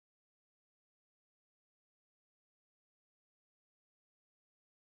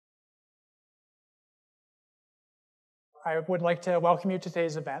I would like to welcome you to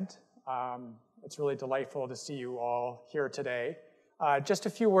today's event. It's really delightful to see you all here today. Just a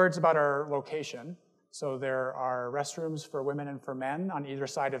few words about our location. So there are restrooms for women and for men on either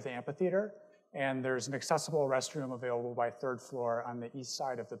side of the amphitheater, and there's an accessible restroom available by third floor on the east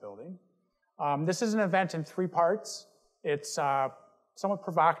side of the building. This is an event in 3 parts. It's somewhat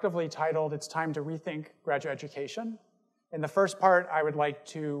provocatively titled, "It's Time to Rethink Graduate Education." In the first part, I would like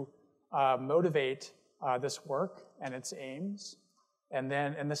to motivate this work and its aims. And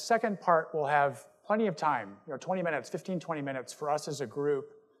then in the second part, we'll have plenty of time, 20 minutes, 15, 20 minutes for us as a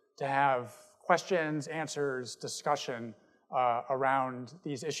group to have questions, answers, discussion around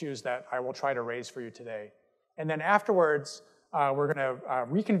these issues that I will try to raise for you today. And then afterwards, we're going to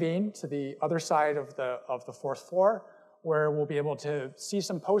reconvene to the other side of the 4th floor, where we'll be able to see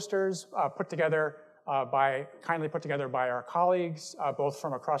some posters kindly put together by our colleagues, both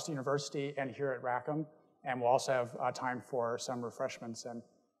from across the university and here at Rackham. And we'll also have time for some refreshments and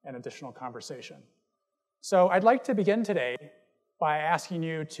additional conversation. So I'd like to begin today by asking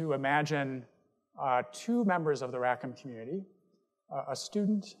you to imagine 2 members of the Rackham community, a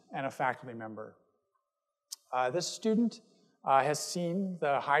student and a faculty member. This student has seen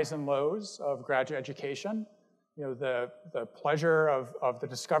the highs and lows of graduate education, the pleasure of the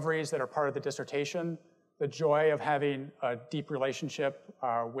discoveries that are part of the dissertation, the joy of having a deep relationship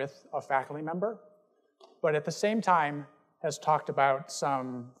with a faculty member, but at the same time has talked about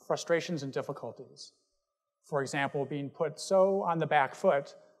some frustrations and difficulties. For example, being put so on the back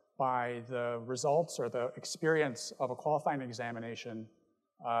foot by the results or the experience of a qualifying examination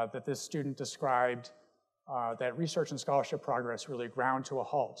that this student described that research and scholarship progress really ground to a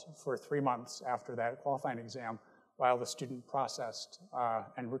halt for 3 months after that qualifying exam while the student processed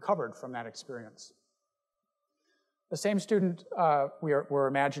and recovered from that experience. The same student we're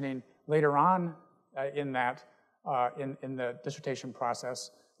imagining later on in the dissertation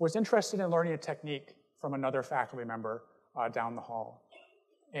process was interested in learning a technique from another faculty member down the hall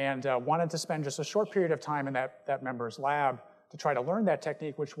and wanted to spend just a short period of time in that member's lab to try to learn that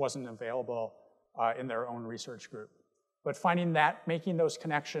technique, which wasn't available in their own research group. But finding that, making those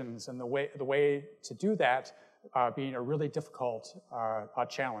connections and the way to do that being a really difficult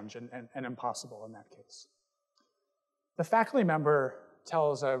challenge and impossible in that case. The faculty member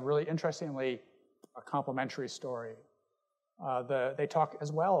tells a really interestingly complementary story. They talk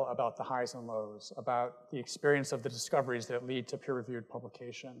as well about the highs and lows, about the experience of the discoveries that lead to peer-reviewed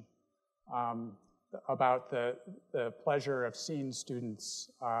publication, about the pleasure of seeing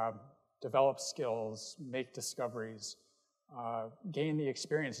students develop skills, make discoveries, gain the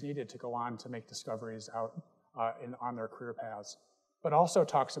experience needed to go on to make discoveries on their career paths, but also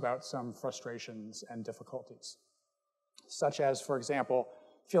talks about some frustrations and difficulties, such as, for example,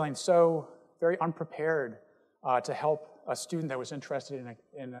 feeling so very unprepared to help a student that was interested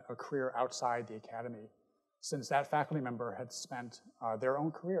in a career outside the academy, since that faculty member had spent their whole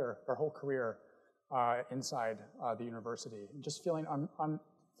career inside the university, and just feeling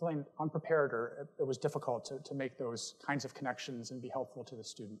unprepared, or it was difficult to make those kinds of connections and be helpful to the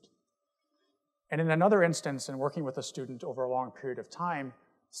student. And in another instance, in working with a student over a long period of time,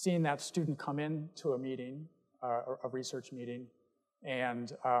 seeing that student come into a meeting, a research meeting,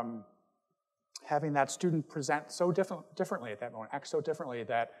 and having that student present so differently at that moment, act so differently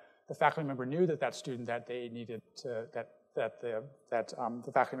that the faculty member knew that student that they needed to,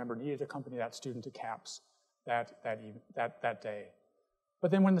 the faculty member needed to accompany that student to CAPS that day. But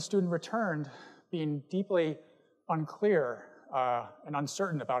then when the student returned, being deeply unclear and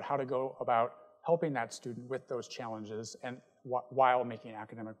uncertain about how to go about helping that student with those challenges and while making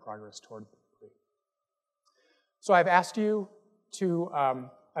academic progress toward the degree. So I've asked you to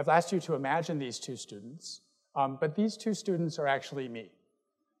imagine these 2 students, but these 2 students are actually me.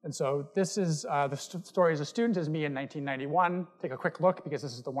 And so this is the story as a student is me in 1991. Take a quick look, because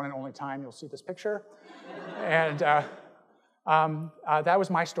this is the one and only time you'll see this picture. And that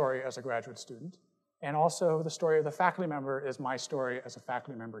was my story as a graduate student. And also the story of the faculty member is my story as a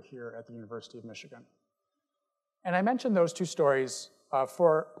faculty member here at the University of Michigan. And I mentioned those 2 stories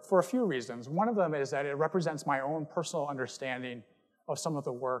for a few reasons. One of them is that it represents my own personal understanding of some of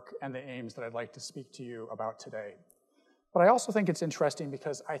the work and the aims that I'd like to speak to you about today. But I also think it's interesting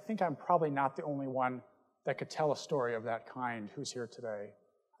because I think I'm probably not the only one that could tell a story of that kind who's here today.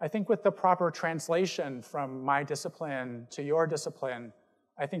 I think with the proper translation from my discipline to your discipline,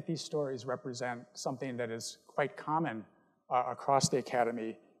 I think these stories represent something that is quite common across the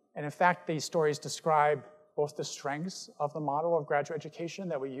academy. And in fact, these stories describe both the strengths of the model of graduate education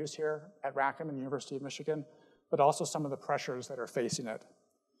that we use here at Rackham and the University of Michigan, but also some of the pressures that are facing it.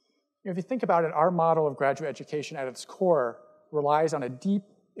 If you think about it, our model of graduate education at its core relies on a deep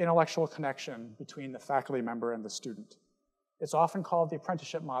intellectual connection between the faculty member and the student. It's often called the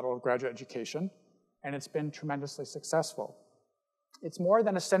apprenticeship model of graduate education, and it's been tremendously successful. It's more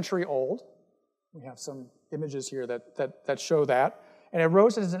than a century old. We have some images here that show that. And it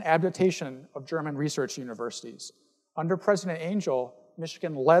arose as an adaptation of German research universities. Under President Angel,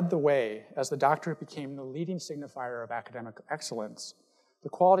 Michigan led the way as the doctorate became the leading signifier of academic excellence. The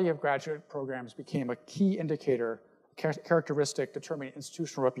quality of graduate programs became a key indicator, characteristic determining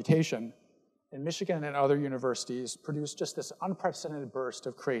institutional reputation. And Michigan and other universities produced just this unprecedented burst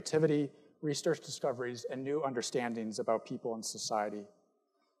of creativity, research discoveries, and new understandings about people and society.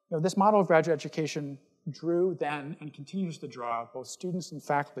 This model of graduate education drew then and continues to draw both students and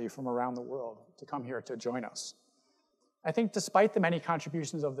faculty from around the world to come here to join us. I think despite the many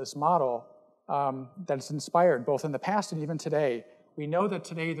contributions of this model that it's inspired both in the past and even today, we know that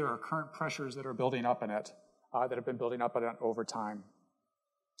today there are current pressures that are building up in it, that have been building up in it over time.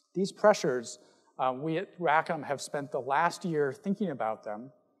 These pressures, we at Rackham have spent the last year thinking about them,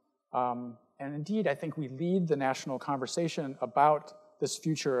 and indeed I think we lead the national conversation about this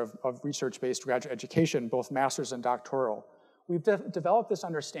future of research-based graduate education, both master's and doctoral. We've developed this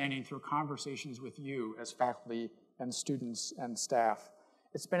understanding through conversations with you as faculty and students and staff.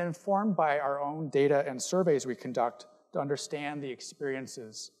 It's been informed by our own data and surveys we conduct to understand the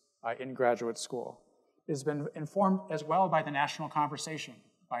experiences in graduate school. It has been informed as well by the national conversation,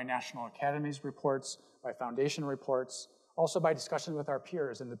 by National Academies reports, by foundation reports, also by discussion with our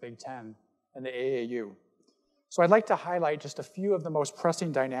peers in the Big Ten and the AAU. So I'd like to highlight just a few of the most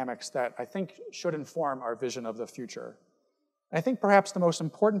pressing dynamics that I think should inform our vision of the future. I think perhaps the most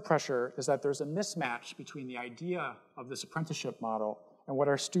important pressure is that there's a mismatch between the idea of this apprenticeship model and what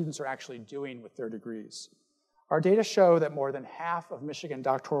our students are actually doing with their degrees. Our data show that more than half of Michigan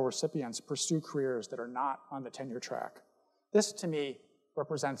doctoral recipients pursue careers that are not on the tenure track. This, to me,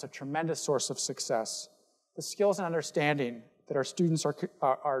 represents a tremendous source of success. The skills and understanding that our students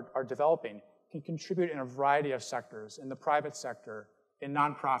are developing can contribute in a variety of sectors, in the private sector, in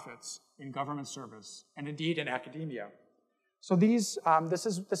nonprofits, in government service, and indeed in academia. So this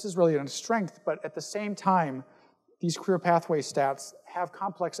is really a strength, but at the same time, these career pathway stats have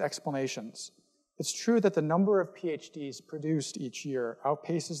complex explanations. It's true that the number of PhDs produced each year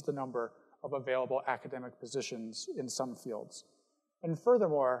outpaces the number of available academic positions in some fields. And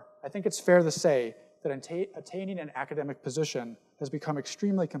furthermore, I think it's fair to say that attaining an academic position has become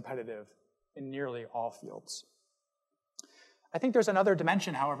extremely competitive in nearly all fields. I think there's another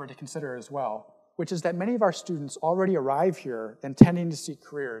dimension, however, to consider as well, which is that many of our students already arrive here intending to seek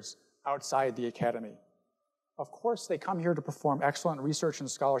careers outside the academy. Of course, they come here to perform excellent research and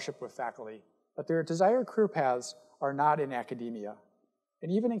scholarship with faculty, but their desired career paths are not in academia.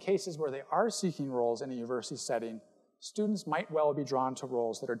 And even in cases where they are seeking roles in a university setting, students might well be drawn to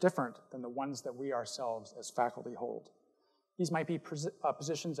roles that are different than the ones that we ourselves as faculty hold. These might be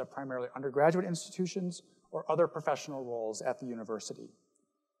positions of primarily undergraduate institutions or other professional roles at the university.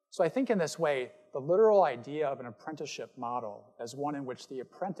 So I think in this way, the literal idea of an apprenticeship model as one in which the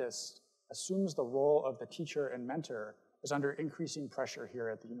apprentice assumes the role of the teacher and mentor is under increasing pressure here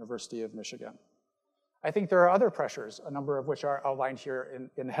at the University of Michigan. I think there are other pressures, a number of which are outlined here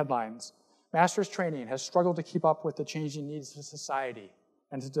in headlines. Master's training has struggled to keep up with the changing needs of society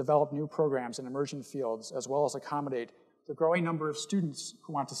and to develop new programs in emerging fields, as well as accommodate the growing number of students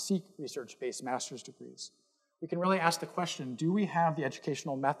who want to seek research-based master's degrees. We can really ask the question, do we have the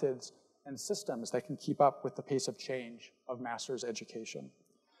educational methods and systems that can keep up with the pace of change of master's education?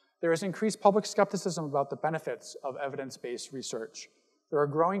 There is increased public skepticism about the benefits of evidence-based research. There are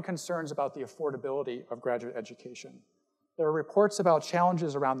growing concerns about the affordability of graduate education. There are reports about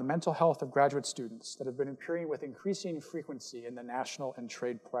challenges around the mental health of graduate students that have been appearing with increasing frequency in the national and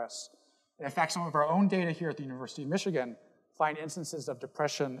trade press. And in fact, some of our own data here at the University of Michigan find instances of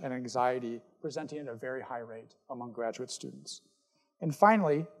depression and anxiety presenting at a very high rate among graduate students. And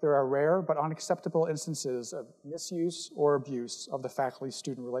finally, there are rare but unacceptable instances of misuse or abuse of the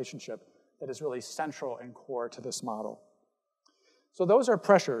faculty-student relationship that is really central and core to this model. So those are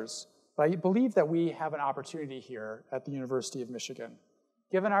pressures, but I believe that we have an opportunity here at the University of Michigan.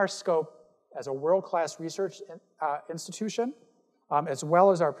 Given our scope as a world-class research institution, as well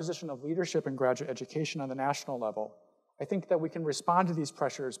as our position of leadership in graduate education on the national level, I think that we can respond to these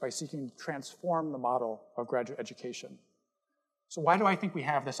pressures by seeking to transform the model of graduate education. So why do I think we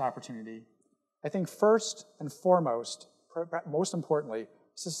have this opportunity? I think first and foremost, most importantly,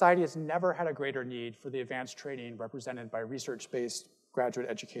 society has never had a greater need for the advanced training represented by research-based graduate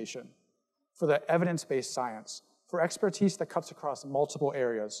education, for the evidence-based science, for expertise that cuts across multiple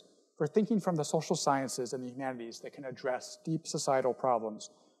areas, for thinking from the social sciences and the humanities that can address deep societal problems,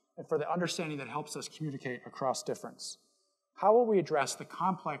 and for the understanding that helps us communicate across difference. How will we address the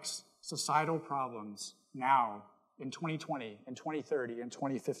complex societal problems now in 2020, in 2030, and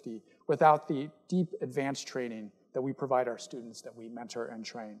 2050 without the deep advanced training that we provide our students that we mentor and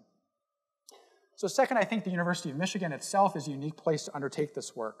train? So second, I think the University of Michigan itself is a unique place to undertake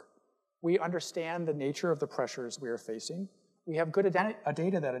this work. We understand the nature of the pressures we are facing. We have good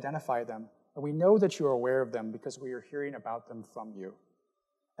data that identify them, and we know that you are aware of them because we are hearing about them from you.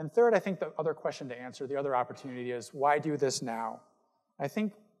 And third, I think the other question to answer, the other opportunity is, why do this now? I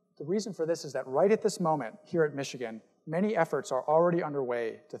think the reason for this is that right at this moment here at Michigan, many efforts are already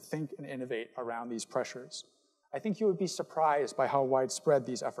underway to think and innovate around these pressures. I think you would be surprised by how widespread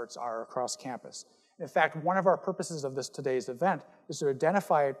these efforts are across campus. In fact, one of our purposes of today's event is to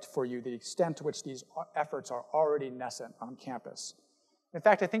identify for you the extent to which these efforts are already nascent on campus. In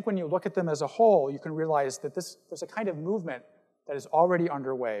fact, I think when you look at them as a whole, you can realize that there's a kind of movement that is already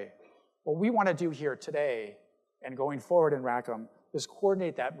underway. What we want to do here today and going forward in Rackham is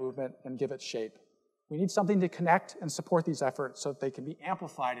coordinate that movement and give it shape. We need something to connect and support these efforts so that they can be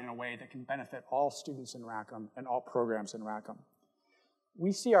amplified in a way that can benefit all students in Rackham and all programs in Rackham.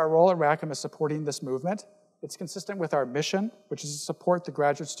 We see our role at Rackham as supporting this movement. It's consistent with our mission, which is to support the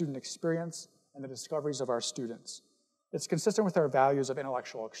graduate student experience and the discoveries of our students. It's consistent with our values of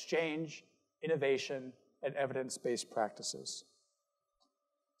intellectual exchange, innovation, and evidence-based practices.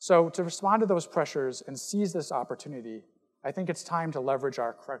 So to respond to those pressures and seize this opportunity, I think it's time to leverage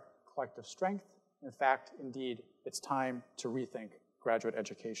our collective strength. In fact, indeed, it's time to rethink graduate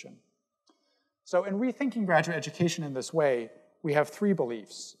education. So in rethinking graduate education in this way, we have three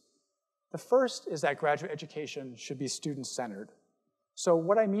beliefs. The first is that graduate education should be student-centered. So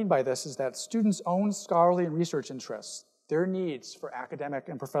what I mean by this is that students' own scholarly and research interests, their needs for academic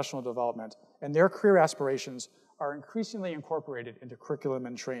and professional development, and their career aspirations are increasingly incorporated into curriculum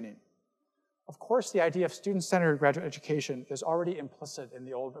and training. Of course, the idea of student-centered graduate education is already implicit in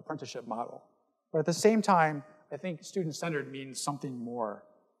the old apprenticeship model. But at the same time, I think student-centered means something more.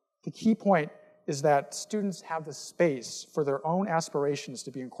 The key point is that students have the space for their own aspirations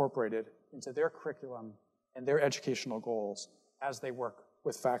to be incorporated into their curriculum and their educational goals as they work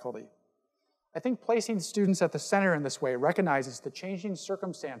with faculty. I think placing students at the center in this way recognizes the changing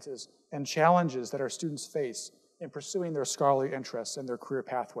circumstances and challenges that our students face in pursuing their scholarly interests and their career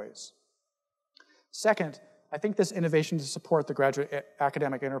pathways. Second, I think this innovation to support the graduate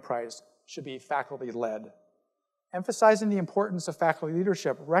academic enterprise should be faculty-led. Emphasizing the importance of faculty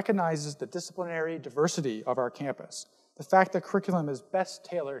leadership recognizes the disciplinary diversity of our campus, the fact that curriculum is best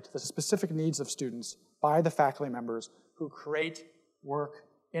tailored to the specific needs of students by the faculty members who create, work,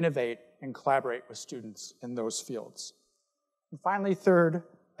 innovate, and collaborate with students in those fields. And finally, third,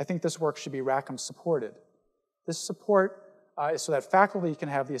 I think this work should be Rackham supported. This support is so that faculty can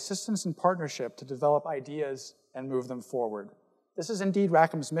have the assistance and partnership to develop ideas and move them forward. This is indeed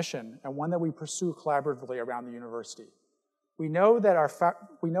Rackham's mission, and one that we pursue collaboratively around the university. We know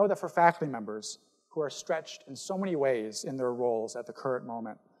that for faculty members who are stretched in so many ways in their roles at the current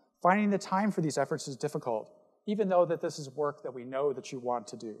moment, finding the time for these efforts is difficult, even though that this is work that we know that you want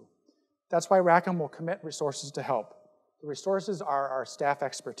to do. That's why Rackham will commit resources to help. The resources are our staff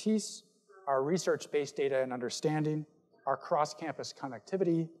expertise, our research-based data and understanding, our cross-campus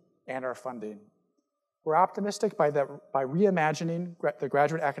connectivity, and our funding. We're optimistic by reimagining the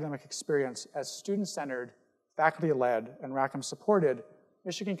graduate academic experience as student-centered, faculty-led, and Rackham-supported,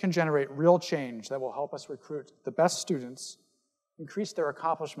 Michigan can generate real change that will help us recruit the best students, increase their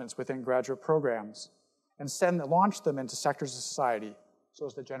accomplishments within graduate programs, and launch them into sectors of society so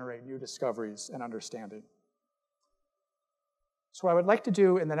as to generate new discoveries and understanding. So what I would like to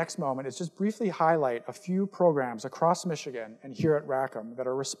do in the next moment is just briefly highlight a few programs across Michigan and here at Rackham that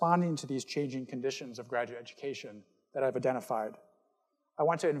are responding to these changing conditions of graduate education that I've identified. I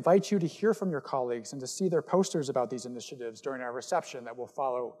want to invite you to hear from your colleagues and to see their posters about these initiatives during our reception that will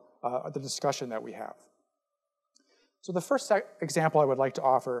follow the discussion that we have. So the first example I would like to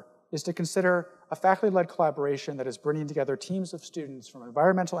offer is to consider a faculty-led collaboration that is bringing together teams of students from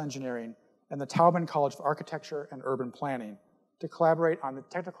environmental engineering and the Taubman College of Architecture and Urban Planning to collaborate on the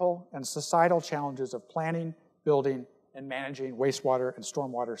technical and societal challenges of planning, building, and managing wastewater and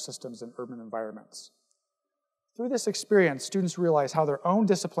stormwater systems in urban environments. Through this experience, students realize how their own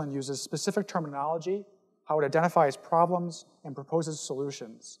discipline uses specific terminology, how it identifies problems, and proposes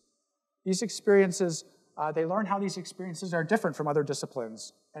solutions. These experiences, they learn how these experiences are different from other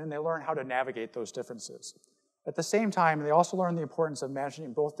disciplines, and they learn how to navigate those differences. At the same time, they also learn the importance of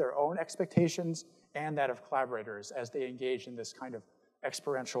managing both their own expectations and that of collaborators as they engage in this kind of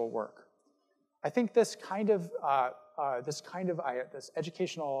experiential work. I think this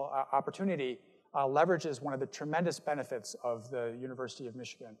educational opportunity leverages one of the tremendous benefits of the University of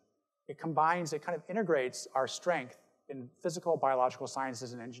Michigan. It kind of integrates our strength in physical, biological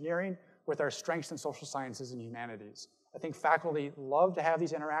sciences and engineering with our strengths in social sciences and humanities. I think faculty love to have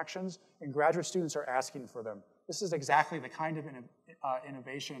these interactions, and graduate students are asking for them. This is exactly the kind of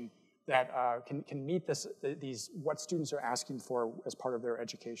innovation that can meet what students are asking for as part of their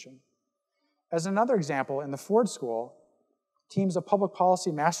education. As another example, in the Ford School, teams of public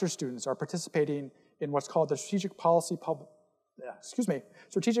policy master's students are participating in what's called the Strategic Public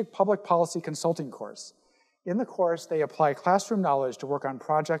Policy Consulting course. In the course, they apply classroom knowledge to work on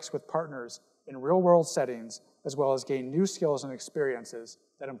projects with partners in real-world settings, as well as gain new skills and experiences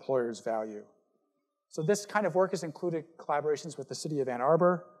that employers value. So this kind of work has included collaborations with the City of Ann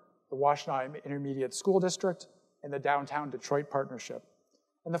Arbor, the Washtenaw Intermediate School District, and the Downtown Detroit Partnership.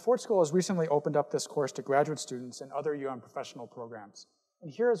 And the Ford School has recently opened up this course to graduate students and other professional programs. And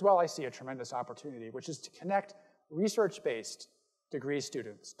here as well, I see a tremendous opportunity, which is to connect research-based degree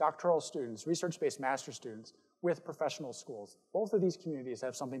students, doctoral students, research-based master's students with professional schools. Both of these communities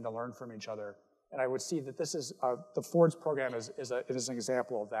have something to learn from each other. And I would see that this is, the Ford's program is an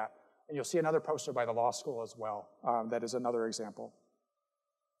example of that. And you'll see another poster by the law school as well. That is another example.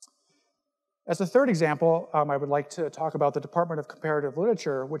 As a third example, I would like to talk about the Department of Comparative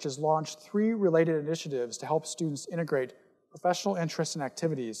Literature, which has launched 3 related initiatives to help students integrate professional interests and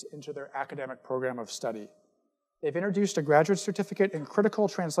activities into their academic program of study. They've introduced a graduate certificate in critical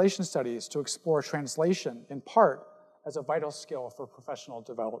translation studies to explore translation, in part, as a vital skill for professional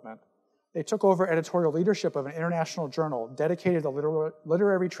development. They took over editorial leadership of an international journal dedicated to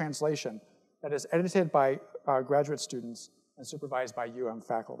literary translation that is edited by graduate students and supervised by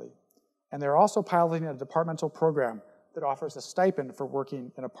faculty. And they're also piloting a departmental program that offers a stipend for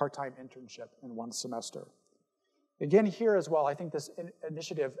working in a part-time internship in 1 semester. Again, here as well, I think this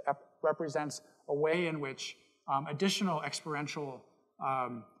initiative represents a way in which additional experiential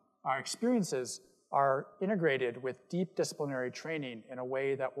experiences are integrated with deep disciplinary training in a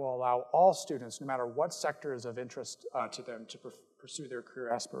way that will allow all students, no matter what sector is of interest to them, to pursue their career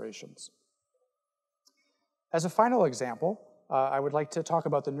aspirations. As a final example, I would like to talk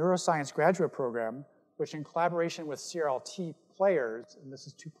about the Neuroscience Graduate Program, which in collaboration with CRLT players, and this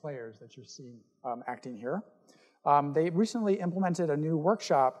is 2 players that you're seeing acting here, they recently implemented a new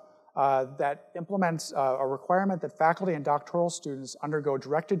workshop that implements a requirement that faculty and doctoral students undergo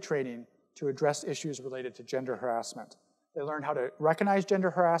directed training to address issues related to gender harassment. They learn how to recognize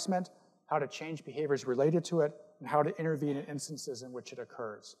gender harassment, how to change behaviors related to it, and how to intervene in instances in which it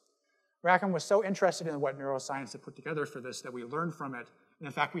occurs. Rackham was so interested in what neuroscience had put together for this that we learned from it. And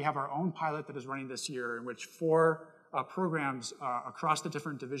in fact, we have our own pilot that is running this year in which 4 programs across the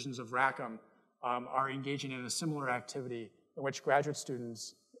different divisions of Rackham are engaging in a similar activity in which graduate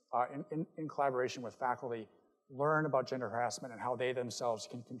students, in collaboration with faculty, learn about gender harassment and how they themselves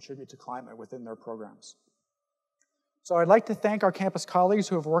can contribute to climate within their programs. So I'd like to thank our campus colleagues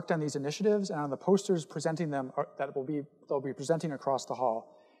who have worked on these initiatives and on the posters presenting them that they'll be presenting across the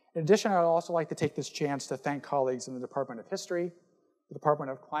hall. In addition, I'd also like to take this chance to thank colleagues in the Department of History, the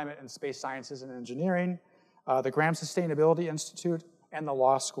Department of Climate and Space Sciences and Engineering, the Graham Sustainability Institute, and the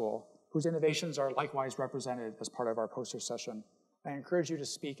Law School, whose innovations are likewise represented as part of our poster session. I encourage you to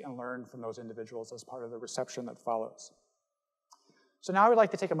speak and learn from those individuals as part of the reception that follows. So now I would like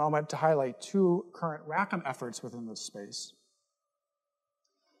to take a moment to highlight 2 current Rackham efforts within this space.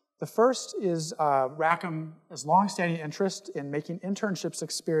 The first is Rackham's longstanding interest in making internships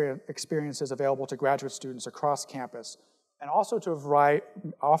experiences available to graduate students across campus, and also to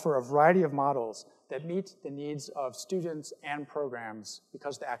offer a variety of models that meet the needs of students and programs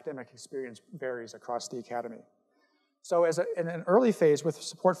because the academic experience varies across the academy. So in an early phase, with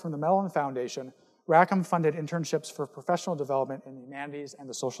support from the Mellon Foundation, Rackham funded internships for professional development in the humanities and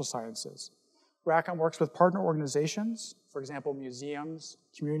the social sciences. Rackham works with partner organizations, for example, museums,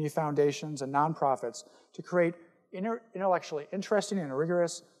 community foundations, and nonprofits, to create intellectually interesting and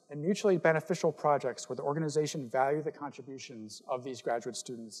rigorous and mutually beneficial projects where the organization value the contributions of these graduate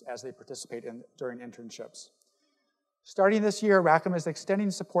students as they participate during internships. Starting this year, Rackham is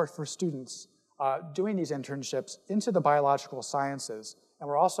extending support for students doing these internships into the biological sciences, and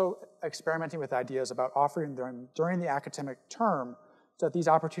we're also experimenting with ideas about offering them during the academic term so that these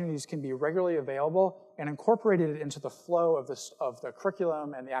opportunities can be regularly available and incorporated into the flow of the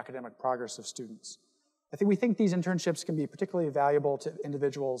curriculum and the academic progress of students. We think these internships can be particularly valuable to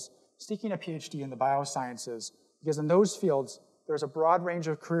individuals seeking a PhD in the biosciences, because in those fields, there's a broad range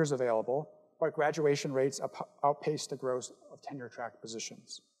of careers available, but graduation rates outpace the growth of tenure-track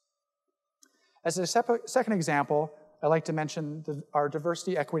positions. As a second example, I'd like to mention our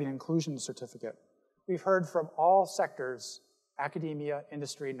Diversity, Equity, and Inclusion Certificate. We've heard from all sectors, academia,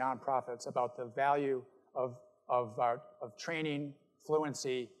 industry, nonprofits, about the value of training,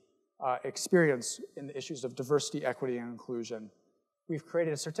 fluency, experience in the issues of diversity, equity, and inclusion. We've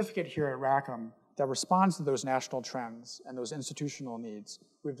created a certificate here at Rackham that responds to those national trends and those institutional needs.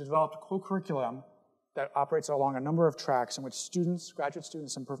 We've developed a co-curriculum that operates along a number of tracks in which students, graduate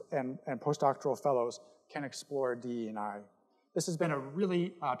students, and postdoctoral fellows can explore DE&I. This has been a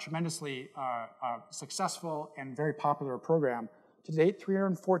really tremendously successful and very popular program. To date,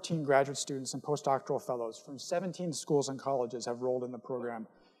 314 graduate students and postdoctoral fellows from 17 schools and colleges have rolled in the program,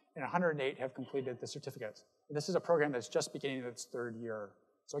 and 108 have completed the certificate. And this is a program that's just beginning its third year.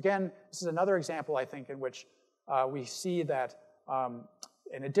 So again, this is another example, I think, in which we see that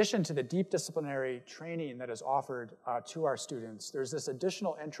in addition to the deep disciplinary training that is offered to our students, there's this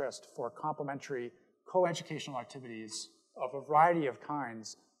additional interest for complementary co-educational activities of a variety of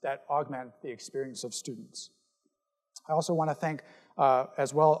kinds that augment the experience of students. I also want to thank,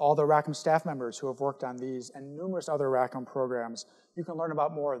 as well, all the Rackham staff members who have worked on these and numerous other Rackham programs. You can learn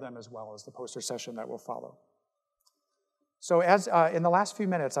about more of them as well as the poster session that will follow. So as in the last few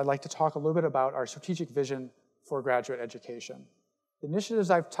minutes, I'd like to talk a little bit about our strategic vision for graduate education. The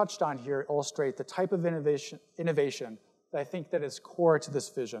initiatives I've touched on here illustrate the type of innovation that I think that is core to this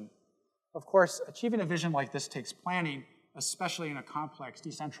vision. Of course, achieving a vision like this takes planning, especially in a complex,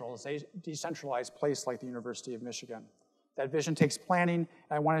 decentralized place like the University of Michigan. That vision takes planning,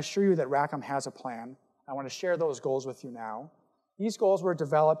 and I want to assure you that Rackham has a plan. I want to share those goals with you now. These goals were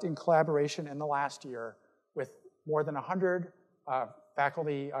developed in collaboration in the last year with more than 100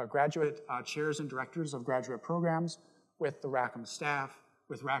 faculty, graduate chairs and directors of graduate programs, with the Rackham staff,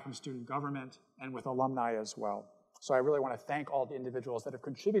 with Rackham student government, and with alumni as well. So I really want to thank all the individuals that have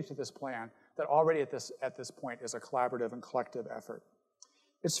contributed to this plan that already at this point is a collaborative and collective effort.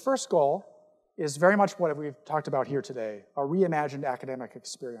 Its first goal is very much what we've talked about here today, a reimagined academic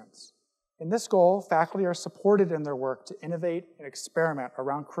experience. In this goal, faculty are supported in their work to innovate and experiment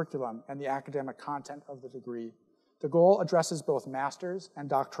around curriculum and the academic content of the degree. The goal addresses both master's and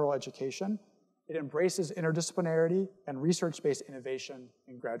doctoral education. It embraces interdisciplinarity and research-based innovation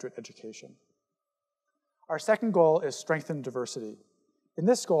in graduate education. Our second goal is strengthen diversity. In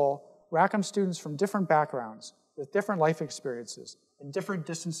this goal, Rackham students from different backgrounds, with different life experiences, and different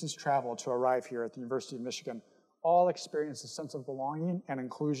distances traveled to arrive here at the University of Michigan, all experience a sense of belonging and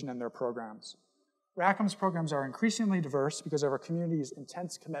inclusion in their programs. Rackham's programs are increasingly diverse because of our community's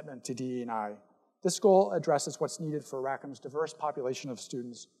intense commitment to DE&I. This goal addresses what's needed for Rackham's diverse population of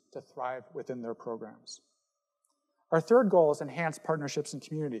students to thrive within their programs. Our third goal is enhanced partnerships and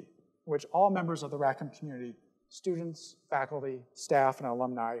community, in which all members of the Rackham community, students, faculty, staff, and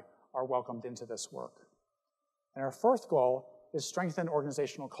alumni are welcomed into this work. And our fourth goal is strengthen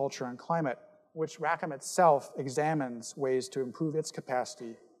organizational culture and climate, which Rackham itself examines ways to improve its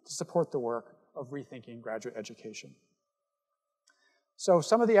capacity to support the work of rethinking graduate education. So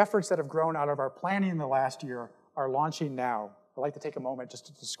some of the efforts that have grown out of our planning in the last year are launching now. I'd like to take a moment just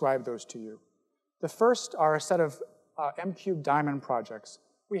to describe those to you. The first are a set of M-Cube Diamond projects.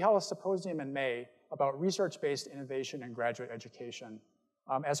 We held a symposium in May about research-based innovation in graduate education.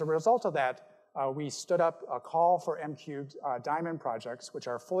 As a result of that, we stood up a call for M-Cubed Diamond projects, which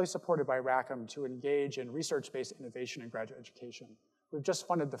are fully supported by Rackham to engage in research-based innovation in graduate education. We've just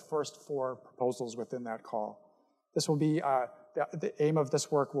funded the first 4 proposals within that call. This will be, the aim of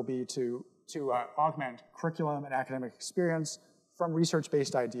this work will be to augment curriculum and academic experience from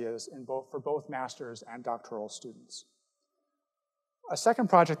research-based ideas for both master's and doctoral students. A second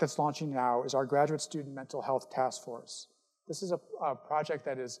project that's launching now is our Graduate Student Mental Health Task Force. This is a project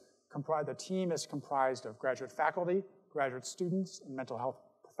that is the team is comprised of graduate faculty, graduate students, and mental health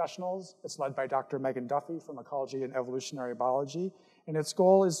professionals. It's led by Dr. Megan Duffy from Ecology and Evolutionary Biology, and its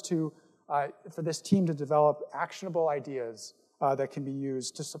goal is for this team to develop actionable ideas that can be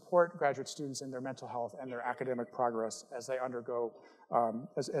used to support graduate students in their mental health and their academic progress as they undergo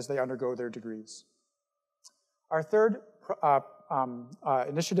their degrees. Our third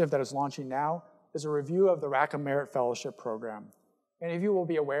initiative that is launching now is a review of the Rackham Merit Fellowship Program. Many of you will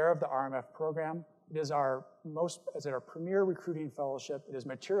be aware of the RMF program. It is our premier recruiting fellowship. It has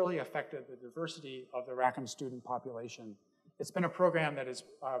materially affected the diversity of the Rackham student population. It's been a program that has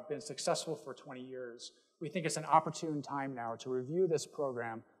been successful for 20 years. We think it's an opportune time now to review this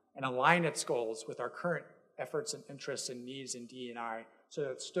program and align its goals with our current efforts and interests and needs in DE&I so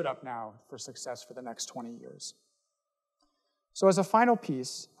that it's stood up now for success for the next 20 years. So as a final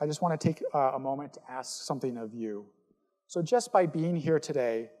piece, I just want to take a moment to ask something of you. So just by being here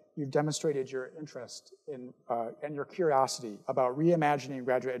today, you've demonstrated your interest in, and your curiosity about reimagining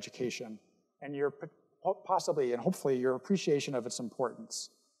graduate education and your possibly and hopefully your appreciation of its importance.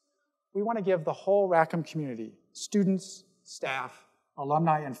 We want to give the whole Rackham community, students, staff,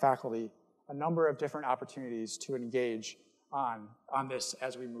 alumni, and faculty, a number of different opportunities to engage on this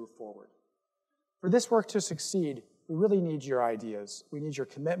as we move forward. For this work to succeed, we really need your ideas. We need your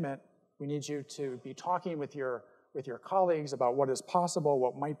commitment. We need you to be talking with your colleagues about what is possible,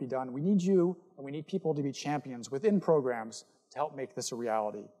 what might be done. We need you, and we need people to be champions within programs to help make this a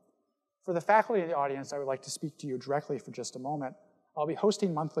reality. For the faculty in the audience, I would like to speak to you directly for just a moment. I'll be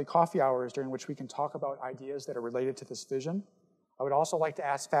hosting monthly coffee hours during which we can talk about ideas that are related to this vision. I would also like to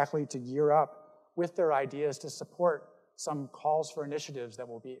ask faculty to gear up with their ideas to support some calls for initiatives that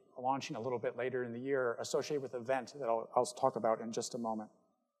we'll be launching a little bit later in the year associated with an event that I'll talk about in just a moment.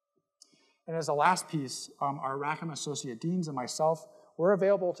 And as a last piece, our Rackham Associate Deans and myself, we're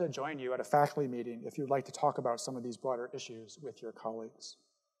available to join you at a faculty meeting if you'd like to talk about some of these broader issues with your colleagues.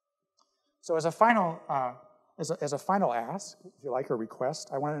 So as a final ask, if you like, or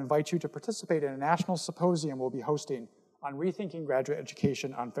request, I want to invite you to participate in a national symposium we'll be hosting on rethinking graduate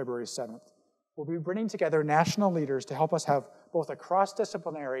education on February 7th. We'll be bringing together national leaders to help us have both a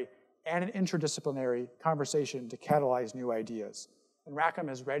cross-disciplinary and an interdisciplinary conversation to catalyze new ideas. And Rackham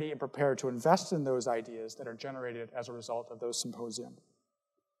is ready and prepared to invest in those ideas that are generated as a result of those symposium.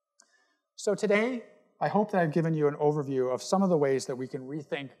 So today, I hope that I've given you an overview of some of the ways that we can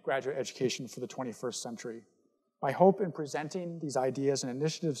rethink graduate education for the 21st century. My hope in presenting these ideas and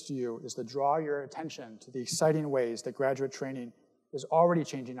initiatives to you is to draw your attention to the exciting ways that graduate training is already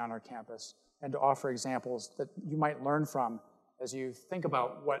changing on our campus, and to offer examples that you might learn from as you think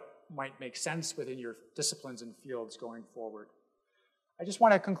about what might make sense within your disciplines and fields going forward. I just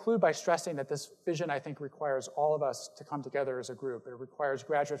want to conclude by stressing that this vision, I think, requires all of us to come together as a group. It requires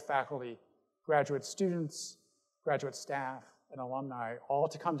graduate faculty, graduate students, graduate staff, and alumni all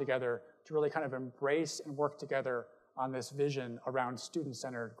to come together to really kind of embrace and work together on this vision around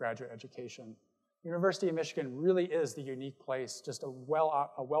student-centered graduate education. University of Michigan really is the unique place, just a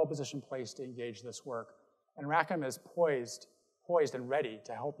well-positioned place to engage this work. And Rackham is poised and ready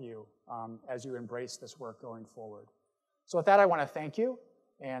to help you as you embrace this work going forward. So with that, I want to thank you,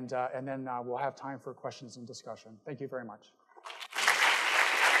 and then we'll have time for questions and discussion. Thank you very much.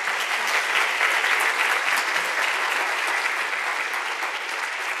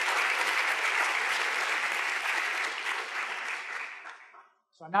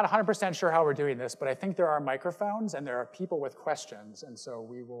 So I'm not 100% sure how we're doing this, but I think there are microphones and there are people with questions, and so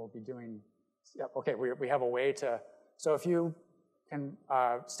we will be doing, yep, okay, we have a way to, so if you can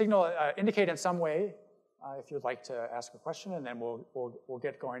indicate in some way if you'd like to ask a question, and then we'll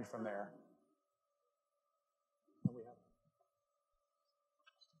get going from there. We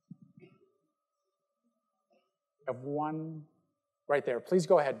have one right there. Please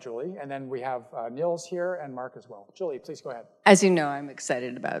go ahead, Julie. And then we have Nils here and Mark as well. Julie, please go ahead. As you know, I'm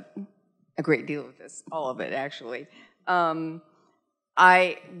excited about a great deal of this, all of it, actually.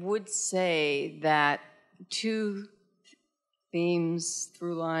 I would say that two themes,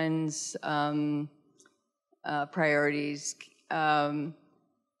 through lines, priorities, I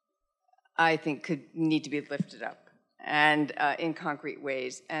think need to be lifted up and in concrete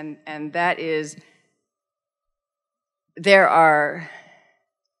ways. And that is, there are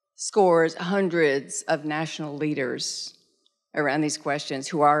scores, hundreds of national leaders around these questions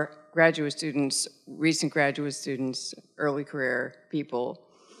who are graduate students, recent graduate students, early career people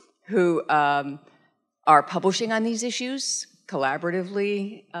who are publishing on these issues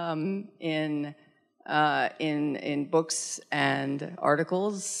collaboratively in books and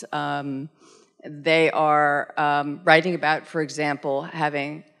articles. They are writing about, for example,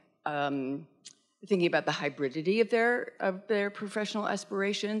 having thinking about the hybridity of their professional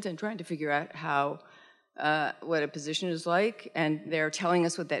aspirations and trying to figure out how what a position is like, and they're telling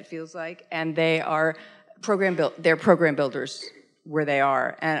us what that feels like, and they're program builders where they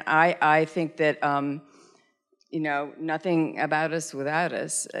are. And I think that you know, nothing about us without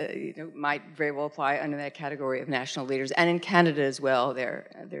us you know, might very well apply under that category of national leaders. And in Canada as well, there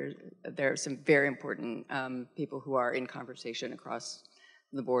are some very important people who are in conversation across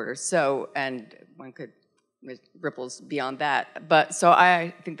the border. So, and one could ripples beyond that. But so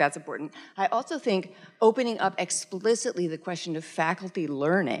I think that's important. I also think opening up explicitly the question of faculty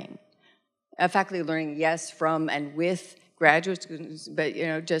learning, yes, from and with graduate students, but you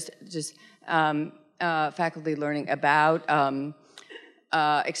know, just faculty learning about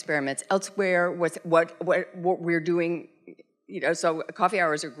experiments elsewhere, what we're doing, so coffee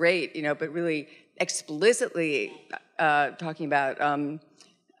hours are great, but really explicitly talking about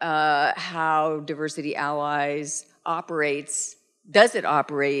how Diversity Allies operates. Does it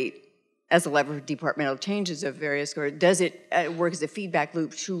operate as a lever for departmental changes of various sorts? Does it work as a feedback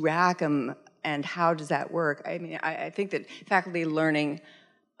loop to Rackham, and how does that work? I mean, I think that faculty learning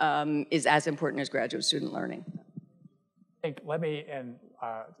is as important as graduate student learning. I think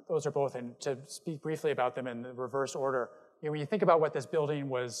those are both, and to speak briefly about them in the reverse order, when you think about what this building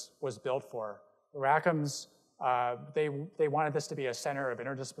was built for, Rackham's, they wanted this to be a center of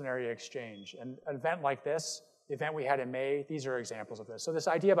interdisciplinary exchange. And an event like this, the event we had in May, these are examples of this. So this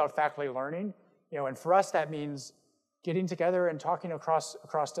idea about faculty learning, and for us that means getting together and talking across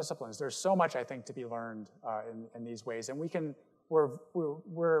disciplines. There's so much, I think, to be learned in these ways, and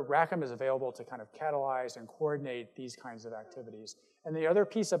Rackham is available to kind of catalyze and coordinate these kinds of activities. And the other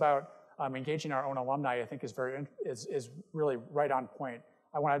piece about engaging our own alumni, I think, is really right on point.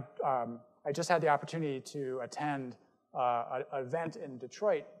 I just had the opportunity to attend an event in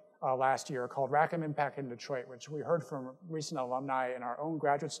Detroit last year called Rackham Impact in Detroit, which we heard from recent alumni and our own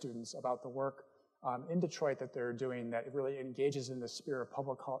graduate students about the work in Detroit that they're doing that really engages in the spirit of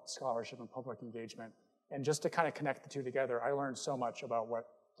public scholarship and public engagement. And just to kind of connect the two together, I learned so much about what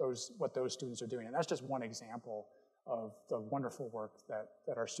those students are doing. And that's just one example of the wonderful work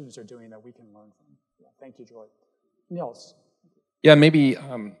that our students are doing that we can learn from. Yeah, thank you, Julie. Niels. Yeah, maybe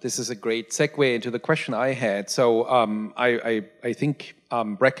this is a great segue into the question I had. So I think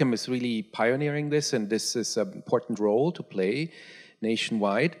Rackham is really pioneering this, and this is an important role to play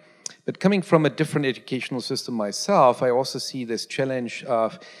nationwide. But coming from a different educational system myself, I also see this challenge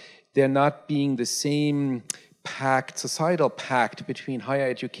of there not being the same societal pact between higher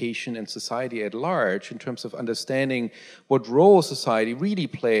education and society at large in terms of understanding what role society really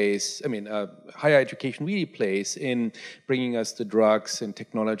plays, higher education really plays in bringing us the drugs and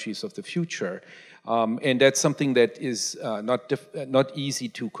technologies of the future. And that's something that is not easy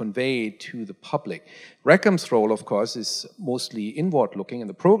to convey to the public. Rackham's role, of course, is mostly inward-looking, and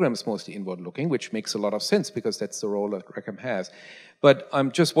the program is mostly inward-looking, which makes a lot of sense because that's the role that Rackham has. But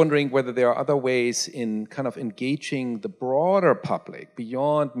I'm just wondering whether there are other ways in kind of engaging the broader public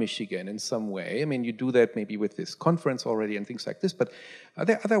beyond Michigan in some way. I mean, you do that maybe with this conference already and things like this, but are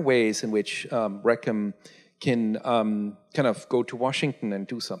there other ways in which Rackham can kind of go to Washington and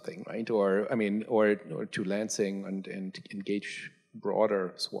do something, right? Or to Lansing and engage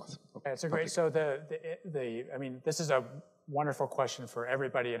broader swath. It's a great. So this is a wonderful question for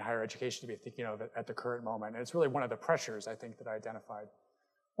everybody in higher education to be thinking of at the current moment. And it's really one of the pressures, I think, that I identified.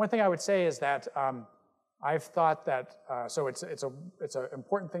 One thing I would say is that I've thought that, so it's an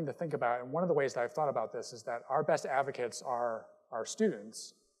important thing to think about. And one of the ways that I've thought about this is that our best advocates are our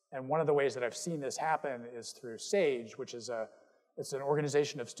students. And one of the ways that I've seen this happen is through SAGE, which is it's an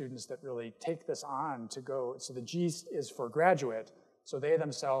organization of students that really take this on to go. So the G is for graduate. So they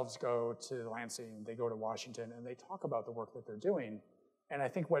themselves go to Lansing, they go to Washington, and they talk about the work that they're doing. And I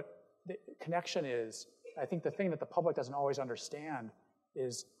think what the connection is, I think the thing that the public doesn't always understand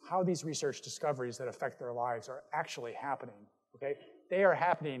is how these research discoveries that affect their lives are actually happening, okay? They are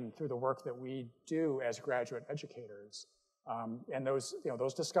happening through the work that we do as graduate educators. And those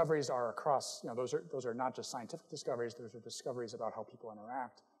discoveries are across, those are not just scientific discoveries, those are discoveries about how people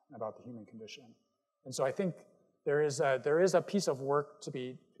interact and about the human condition. And so I think there is a piece of work to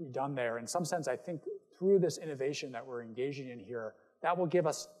be done there. In some sense, I think through this innovation that we're engaging in here, that will give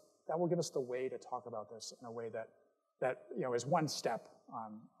us the way to talk about this in a way that is one step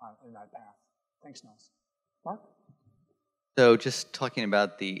in that path. Thanks, Nels. Mark? So just talking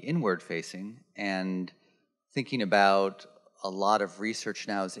about the inward facing and thinking about a lot of research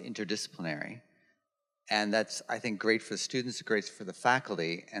now is interdisciplinary. And that's, I think, great for the students, great for the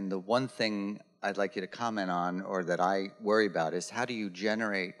faculty. And the one thing I'd like you to comment on, or that I worry about, is how do you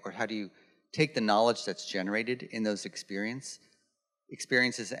generate, or how do you take the knowledge that's generated in those experiences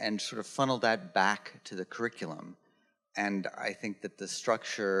and sort of funnel that back to the curriculum? And I think that the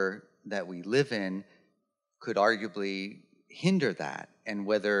structure that we live in could arguably hinder that, and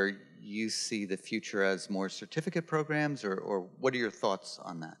whether you see the future as more certificate programs, or what are your thoughts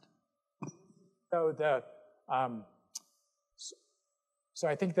on that? So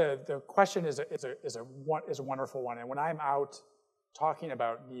I think the question is a wonderful one. And when I'm out talking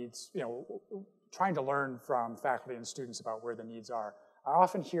about needs, trying to learn from faculty and students about where the needs are, I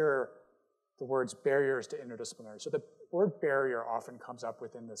often hear the words barriers to interdisciplinary. So the word barrier often comes up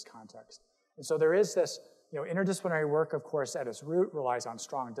within this context. And so there is this, interdisciplinary work, of course, at its root relies on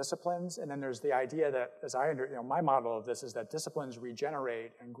strong disciplines. And then there's the idea that, as my model of this is that disciplines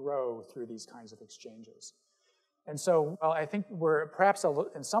regenerate and grow through these kinds of exchanges. And so, well, I think we're perhaps,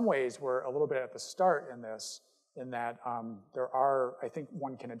 in some ways, we're a little bit at the start in this, in that there are, I think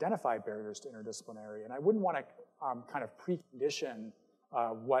one can identify barriers to interdisciplinary, and I wouldn't want to kind of precondition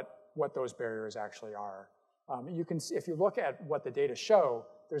what those barriers actually are. You can see, if you look at what the data show,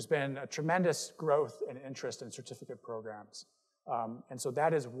 there's been a tremendous growth and interest in certificate programs. And so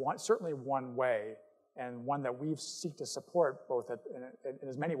that is certainly one way, and one that we seek to support both in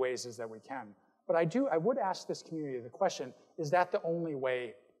as many ways as that we can. But I would ask this community the question, is that the only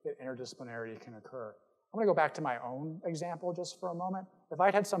way that interdisciplinarity can occur? I'm gonna go back to my own example just for a moment. If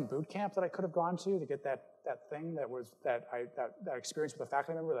I'd had some boot camp that I could have gone to get that thing that experience with a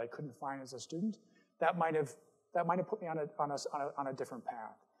faculty member that I couldn't find as a student, that might have put me on a different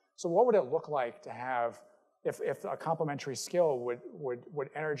path. So what would it look like to have, if a complementary skill would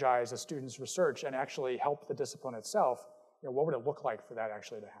energize a student's research and actually help the discipline itself, what would it look like for that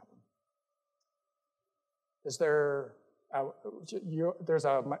actually to happen? Is there, there's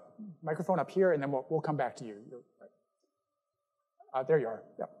a microphone up here, and then we'll come back to you. There you are.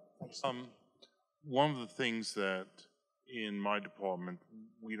 Yep. Thanks. One of the things that in my department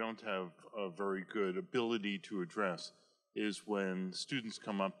we don't have a very good ability to address is when students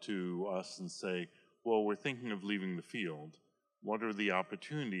come up to us and say, well, we're thinking of leaving the field. What are the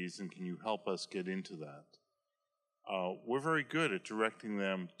opportunities, and can you help us get into that? We're very good at directing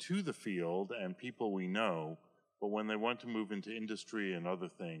them to the field and people we know, but when they want to move into industry and other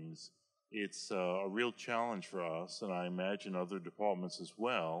things, it's a real challenge for us, and I imagine other departments as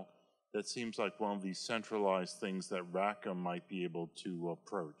well. That seems like one of these centralized things that Rackham might be able to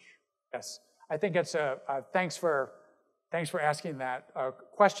approach. Yes, I think it's thanks for asking that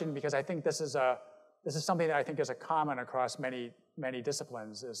question, because I think this is something that I think is a common across many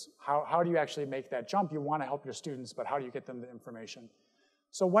disciplines, is how do you actually make that jump? You want to help your students, but how do you get them the information?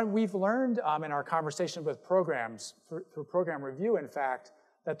 So what we've learned in our conversation with programs, through program review, in fact,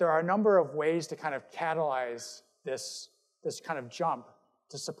 that there are a number of ways to kind of catalyze this kind of jump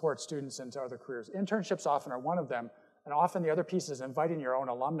to support students into other careers. Internships often are one of them, and often the other piece is inviting your own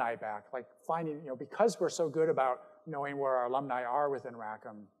alumni back, like finding, because we're so good about knowing where our alumni are within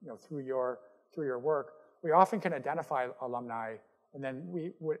Rackham, through your work, we often can identify alumni, and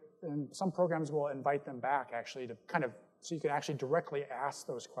then and some programs will invite them back actually to kind of, so you can actually directly ask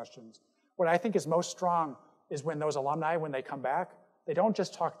those questions. What I think is most strong is when those alumni, when they come back, they don't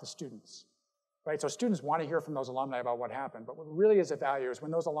just talk to students, right? So students want to hear from those alumni about what happened, but what really is of value is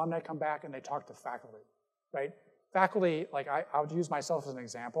when those alumni come back and they talk to faculty, right? Faculty, like I'll use myself as an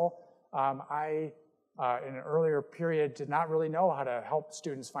example. I, in an earlier period, did not really know how to help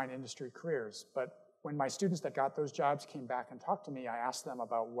students find industry careers, but when my students that got those jobs came back and talked to me, I asked them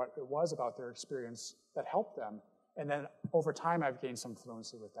about what it was about their experience that helped them, and then over time I've gained some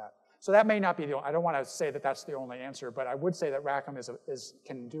fluency with that. So that may not be I don't want to say that that's the only answer, but I would say that Rackham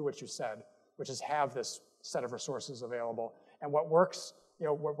can do what you said, which is have this set of resources available. And what works,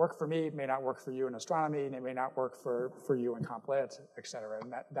 what worked for me may not work for you in astronomy, and it may not work for you in comp lit, et cetera.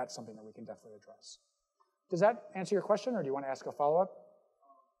 And that's something that we can definitely address. Does that answer your question, or do you want to ask a follow-up?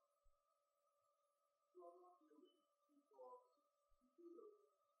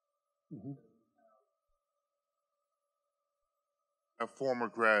 Mm-hmm. Former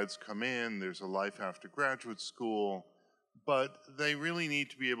grads come in, there's a life after graduate school, but they really need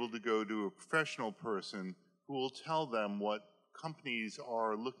to be able to go to a professional person who will tell them what companies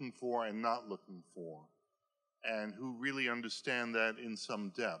are looking for and not looking for, and who really understand that in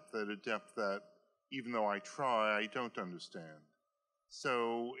some depth, at a depth that even though I try, I don't understand.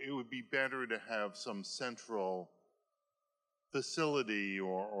 So it would be better to have some central facility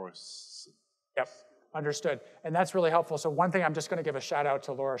or Yep. Understood. And that's really helpful. So one thing, I'm just going to give a shout out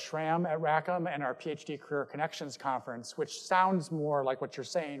to Laura Schramm at Rackham and our PhD Career Connections Conference, which sounds more like what you're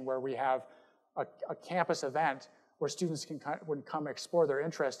saying, where we have a campus event where students can come explore their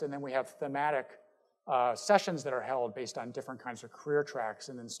interest, and then we have thematic sessions that are held based on different kinds of career tracks,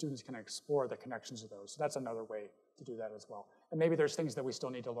 and then students can explore the connections of those. So that's another way to do that as well. And maybe there's things that we still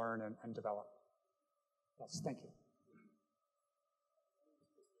need to learn and develop. Yes, thank you.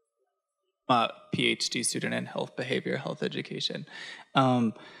 A PhD student in health behavior, health education.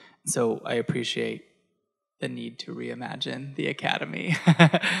 So I appreciate the need to reimagine the academy.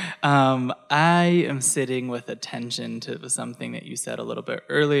 I am sitting with attention to something that you said a little bit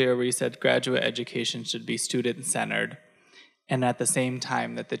earlier, where you said graduate education should be student-centered, and at the same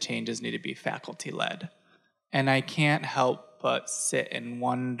time that the changes need to be faculty-led. And I can't help but sit and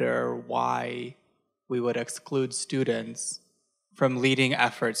wonder why we would exclude students from leading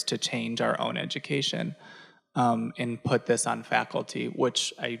efforts to change our own education and put this on faculty,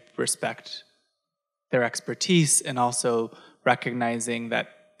 which I respect their expertise, and also recognizing that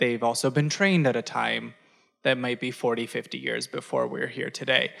they've also been trained at a time that might be 40, 50 years before we're here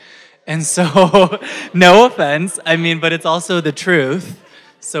today. And so, no offense, I mean, but it's also the truth.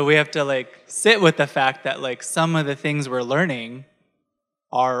 So we have to like sit with the fact that like some of the things we're learning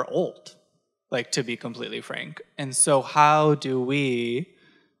are old, like to be completely frank. And so how do we,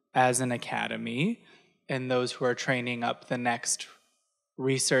 as an academy, and those who are training up the next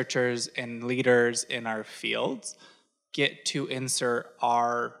researchers and leaders in our fields, get to insert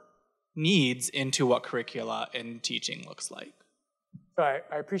our needs into what curricula and teaching looks like? I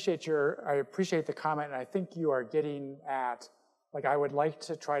appreciate the comment, and I think you are getting at, like, I would like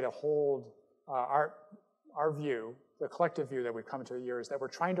to try to hold our view, the collective view that we've come to here, is that we're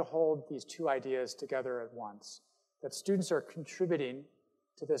trying to hold these two ideas together at once. That students are contributing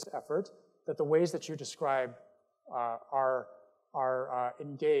to this effort, that the ways that you describe are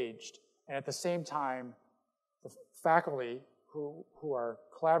engaged, and at the same time, the faculty who are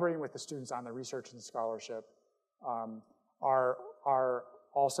collaborating with the students on the research and scholarship are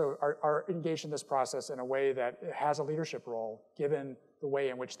also engaged in this process in a way that has a leadership role, given the way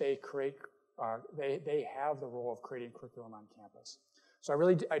in which they create, they have the role of creating curriculum on campus. So I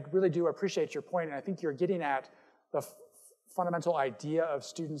really do appreciate your point, and I think you're getting at the fundamental idea of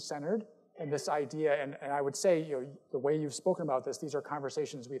student-centered, and this idea, and I would say, you know, the way you've spoken about this, these are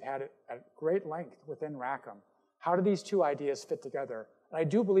conversations we've had at great length within Rackham. How do these two ideas fit together? And I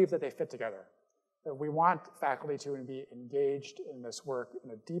do believe that they fit together. That we want faculty to be engaged in this work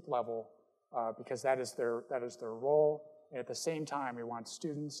in a deep level because that is their role. And at the same time, we want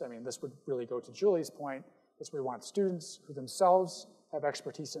students, I mean, this would really go to Julie's point, is we want students who themselves have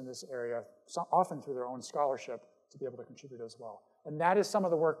expertise in this area, often through their own scholarship, to be able to contribute as well. And that is some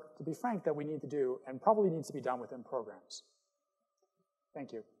of the work, to be frank, that we need to do and probably needs to be done within programs.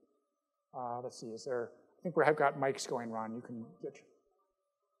 Thank you. Let's see, is there, I think we have got mics going, Ron. You can get.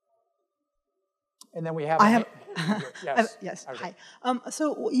 And then we have. Yes. Yes. Hi.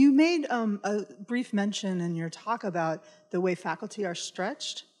 So you made a brief mention in your talk about the way faculty are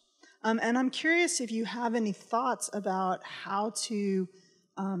stretched, and I'm curious if you have any thoughts about how to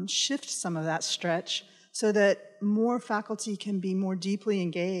shift some of that stretch so that more faculty can be more deeply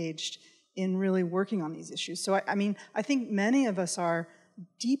engaged in really working on these issues. So I mean, I think many of us are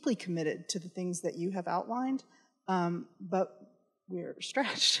deeply committed to the things that you have outlined, but we're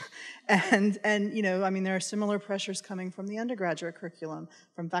stretched. And you know, I mean, there are similar pressures coming from the undergraduate curriculum,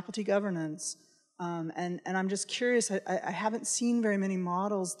 from faculty governance. And I'm just curious, I haven't seen very many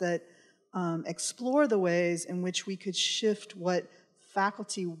models that explore the ways in which we could shift what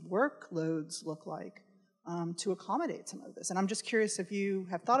faculty workloads look like to accommodate some of this. And I'm just curious if you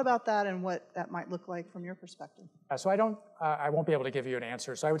have thought about that and what that might look like from your perspective. So I won't be able to give you an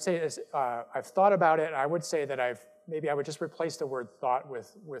answer. So I would say I've thought about it. I would say that maybe I would just replace the word thought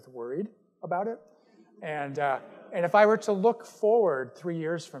with worried about it. And if I were to look forward 3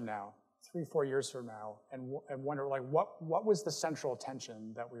 years from now, 3-4 years from now, and wonder like what was the central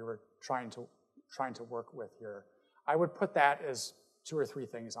tension that we were trying to work with here, I would put that as 2 or 3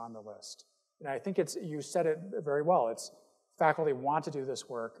 things on the list. And I think you said it very well. It's faculty want to do this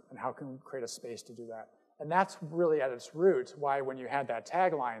work, and how can we create a space to do that? And that's really at its root why when you had that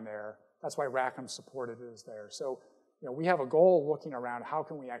tagline there, that's why Rackham supported it is there. So, you know, we have a goal looking around how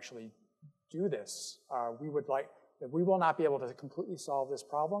can we actually do this. We will not be able to completely solve this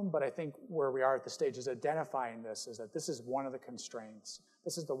problem, but I think where we are at the stage is identifying this is that this is one of the constraints.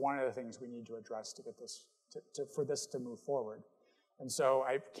 This is one of the things we need to address to get this for this to move forward. And so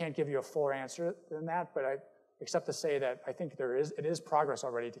I can't give you a fuller answer than that, but except to say that I think it is progress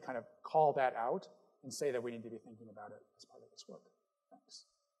already to kind of call that out and say that we need to be thinking about it as part of this work. Thanks.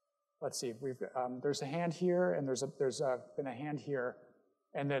 Let's see, there's a hand here, and there's been a hand here,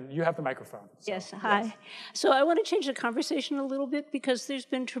 and then you have the microphone. So, yes, hi. Yes. So I want to change the conversation a little bit because there's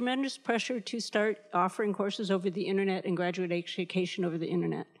been tremendous pressure to start offering courses over the internet and graduate education over the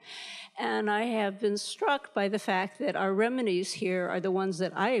internet. And I have been struck by the fact that our remedies here are the ones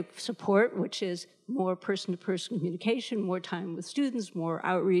that I support, which is more person-to-person communication, more time with students, more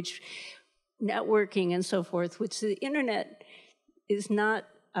outreach, networking, and so forth, which the internet is not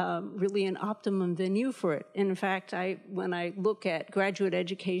really an optimum venue for it. In fact, when I look at graduate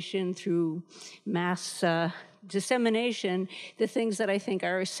education through mass dissemination, the things that I think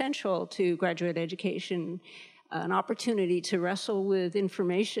are essential to graduate education, an opportunity to wrestle with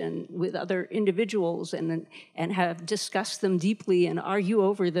information with other individuals and have discussed them deeply and argue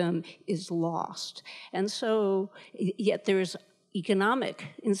over them is lost. And so, yet there's economic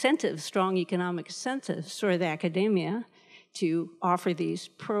incentives, strong economic incentives for the academia to offer these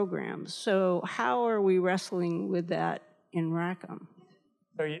programs. So how are we wrestling with that in Rackham?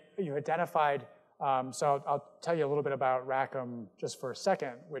 So you identified, so I'll tell you a little bit about Rackham just for a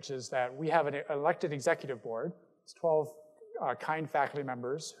second, which is that we have an elected executive board. It's 12 kind faculty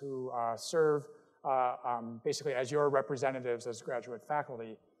members who serve basically as your representatives as graduate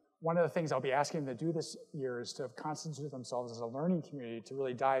faculty. One of the things I'll be asking them to do this year is to constitute themselves as a learning community to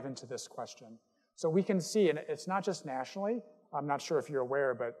really dive into this question. So we can see, and it's not just nationally, I'm not sure if you're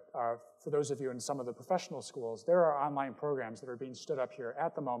aware, but for those of you in some of the professional schools, there are online programs that are being stood up here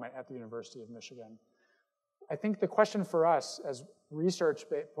at the moment at the University of Michigan. I think the question for us as research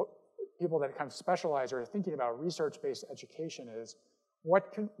people that kind of specialize or are thinking about research-based education is,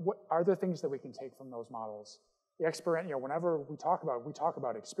 what are there things that we can take from those models? The experience, whenever we talk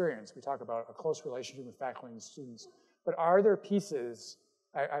about experience, we talk about a close relationship with faculty and students, but are there pieces,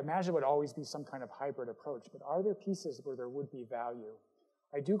 I imagine it would always be some kind of hybrid approach, but are there pieces where there would be value?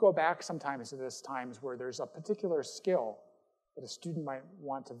 I do go back sometimes to this times where there's a particular skill that a student might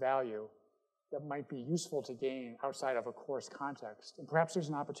want to value that might be useful to gain outside of a course context, and perhaps there's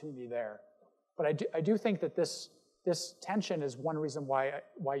an opportunity there. But I do think that this tension is one reason why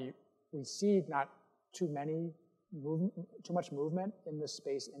we see not too much movement in this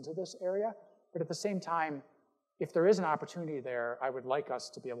space into this area, but at the same time, if there is an opportunity there, I would like us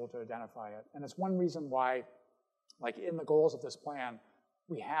to be able to identify it. And it's one reason why, like in the goals of this plan,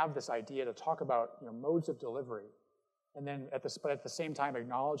 we have this idea to talk about modes of delivery, and then at the same time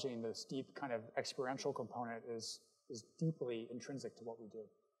acknowledging this deep kind of experiential component is deeply intrinsic to what we do.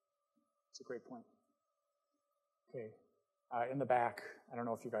 It's a great point. Okay, in the back, I don't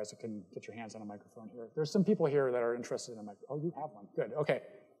know if you guys can get your hands on a microphone here. There's some people here that are interested in a microphone. Oh, you have one. Good. Okay.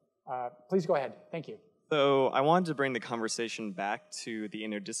 Please go ahead. Thank you. So I wanted to bring the conversation back to the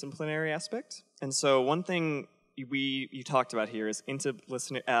interdisciplinary aspect. And so one thing you talked about here is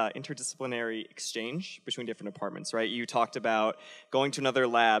interdisciplinary exchange between different departments, right? You talked about going to another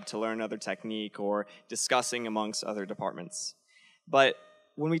lab to learn another technique or discussing amongst other departments. But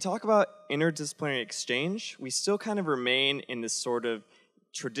when we talk about interdisciplinary exchange, we still kind of remain in this sort of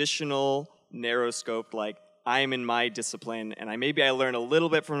traditional, narrow-scoped, like, I'm in my discipline, and maybe I learn a little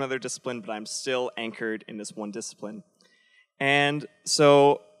bit from another discipline, but I'm still anchored in this one discipline. And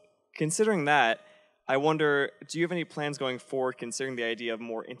so, considering that, I wonder, do you have any plans going forward considering the idea of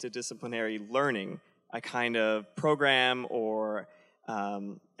more interdisciplinary learning, a kind of program or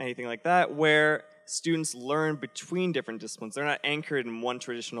anything like that, where students learn between different disciplines? They're not anchored in one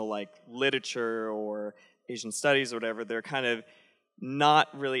traditional, like, literature or Asian studies or whatever. They're kind of not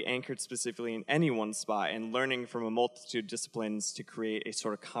really anchored specifically in any one spot and learning from a multitude of disciplines to create a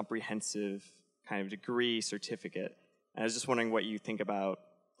sort of comprehensive kind of degree certificate. And I was just wondering what you think about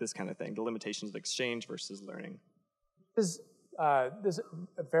this kind of thing, the limitations of exchange versus learning. This is a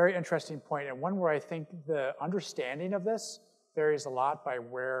very interesting point, and one where I think the understanding of this varies a lot by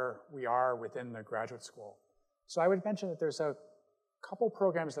where we are within the graduate school. So I would mention that there's a couple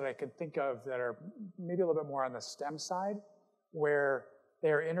programs that I could think of that are maybe a little bit more on the STEM side, where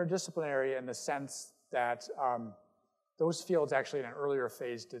they're interdisciplinary in the sense that those fields actually in an earlier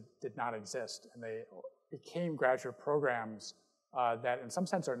phase did not exist, and they became graduate programs that in some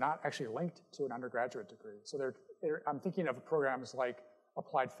sense are not actually linked to an undergraduate degree. So I'm thinking of programs like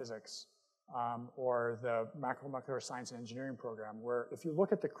applied physics or the macromolecular science and engineering program, where if you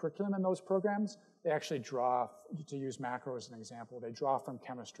look at the curriculum in those programs, they actually draw, to use macro as an example, they draw from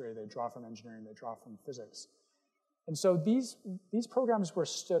chemistry, they draw from engineering, they draw from physics. And so these programs were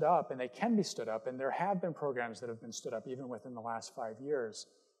stood up, and they can be stood up, and there have been programs that have been stood up even within the last 5 years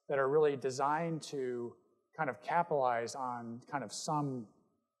that are really designed to kind of capitalize on kind of some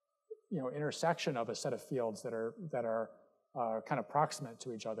intersection of a set of fields that are kind of proximate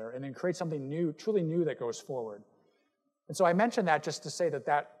to each other, and then create something new, truly new, that goes forward. And so I mentioned that just to say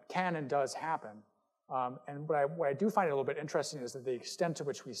that can and does happen. And what I do find a little bit interesting is that the extent to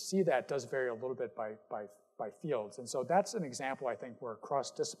which we see that does vary a little bit by fields. And so that's an example, I think, where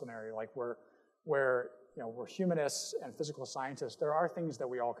cross-disciplinary, like where we're humanists and physical scientists, there are things that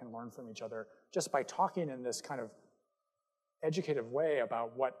we all can learn from each other just by talking in this kind of educative way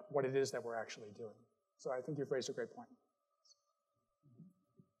about what it is that we're actually doing. So I think you've raised a great point.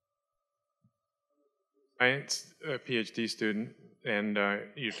 Science PhD student, and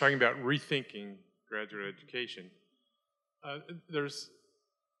you're talking about rethinking graduate education. I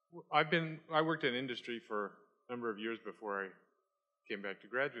worked in industry for a number of years before I came back to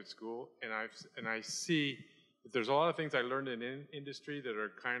graduate school, and I see that there's a lot of things I learned in industry that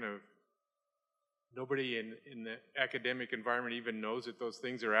are kind of, nobody in the academic environment even knows that those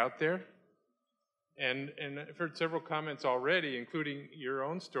things are out there. And I've heard several comments already, including your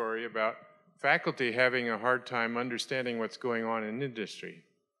own story about faculty having a hard time understanding what's going on in industry.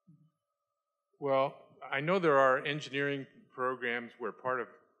 Well, I know there are engineering programs where part of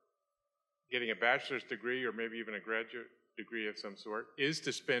getting a bachelor's degree or maybe even a graduate degree of some sort is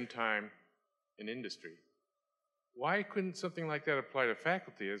to spend time in industry. Why couldn't something like that apply to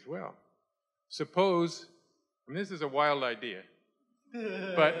faculty as well? Suppose, and this is a wild idea,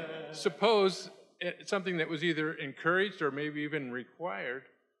 but suppose something that was either encouraged or maybe even required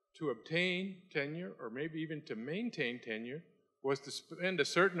to obtain tenure or maybe even to maintain tenure was to spend a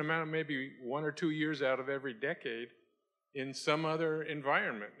certain amount, maybe 1 or 2 years out of every decade, in some other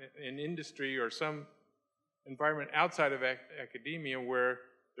environment, in industry or some environment outside of academia where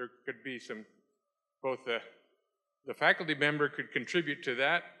there could be some, both the faculty member could contribute to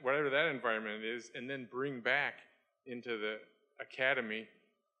that, whatever that environment is, and then bring back into the academy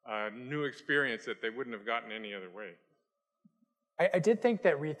new experience that they wouldn't have gotten any other way. I did think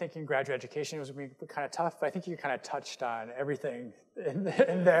that rethinking graduate education was going to be kind of tough, but I think you kind of touched on everything in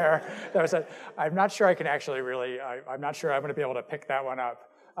there. That was I'm not sure I can actually really, I'm not sure I'm going to be able to pick that one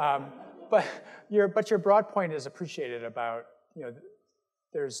up. But your broad point is appreciated about,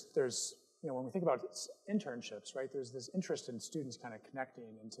 there's when we think about internships, right, there's this interest in students kind of connecting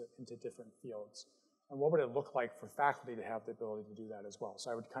into different fields. And what would it look like for faculty to have the ability to do that as well? So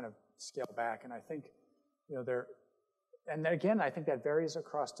I would kind of scale back, and I think, and again, I think that varies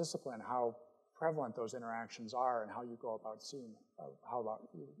across discipline, how prevalent those interactions are and how you go about seeing,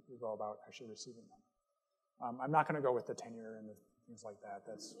 you go about actually receiving them. I'm not going to go with the tenure and the things like that.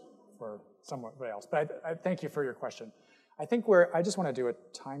 That's for somebody else. But I thank you for your question. I think I just want to do a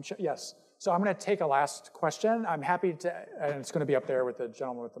time check. Yes. So I'm going to take a last question. I'm happy to, and it's going to be up there with the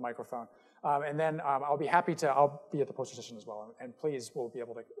gentleman with the microphone. And then I'll be at the poster session as well. And please, we'll be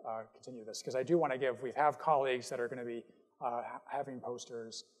able to continue this because I do want to we have colleagues that are going to be having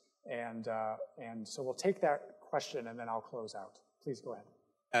posters. And so we'll take that question and then I'll close out. Please go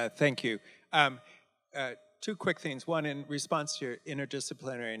ahead. Thank you. Two quick things. One, in response to your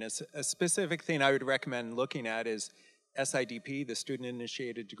interdisciplinariness, a specific thing I would recommend looking at is SIDP, the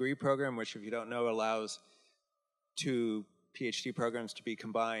Student-Initiated Degree Program, which, if you don't know, allows 2 PhD programs to be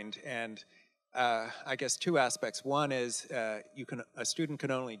combined. And I guess 2 aspects. One is a student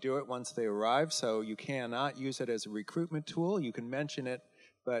can only do it once they arrive, so you cannot use it as a recruitment tool. You can mention it,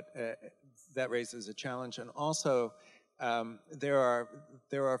 but that raises a challenge. And also, there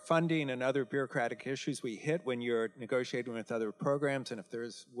are funding and other bureaucratic issues we hit when you're negotiating with other programs, and if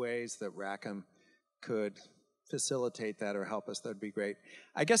there's ways that Rackham could facilitate that or help us, that'd be great.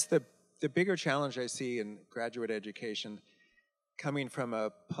 I guess the bigger challenge I see in graduate education, coming from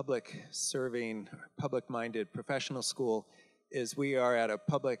a public-serving, public-minded professional school, is we are at a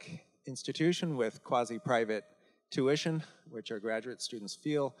public institution with quasi-private tuition, which our graduate students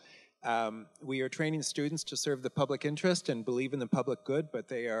feel. We are training students to serve the public interest and believe in the public good, but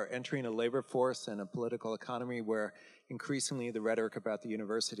they are entering a labor force and a political economy where increasingly the rhetoric about the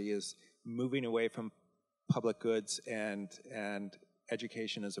university is moving away from public goods and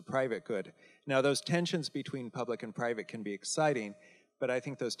education as a private good. Now, those tensions between public and private can be exciting, but I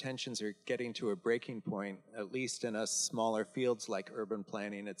think those tensions are getting to a breaking point, at least in us smaller fields like urban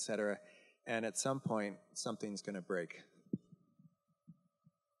planning, et cetera, and at some point, something's going to break.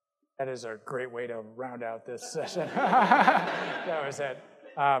 That is a great way to round out this session. That was it.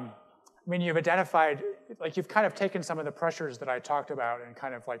 I mean, you've identified, like you've kind of taken some of the pressures that I talked about and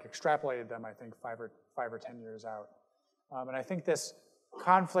kind of like extrapolated them, I think, 5 or 10 years out. And I think this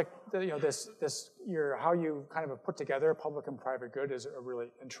conflict, how you kind of have put together public and private good is a really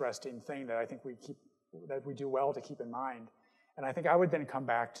interesting thing that I think we do well to keep in mind. And I think I would then come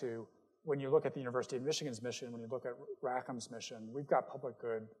back to, when you look at the University of Michigan's mission, when you look at Rackham's mission, we've got public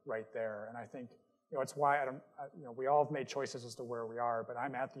good right there. And I think, it's why we all have made choices as to where we are, but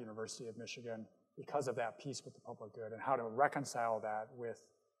I'm at the University of Michigan because of that piece with the public good, and how to reconcile that with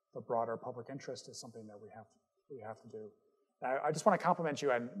the broader public interest is something that we have to do. I just want to compliment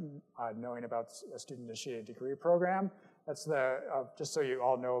you on knowing about a student-initiated degree program. That's just so you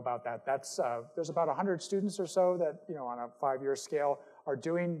all know about that. There's about 100 students or so that, on a 5-year scale, are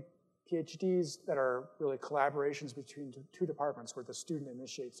doing PhDs that are really collaborations between 2 departments where the student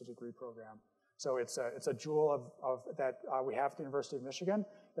initiates a degree program. So it's a jewel of that we have at the University of Michigan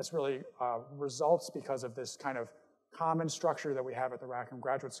that's really results because of this kind of common structure that we have at the Rackham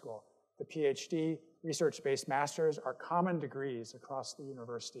Graduate School. The PhD, research-based masters, are common degrees across the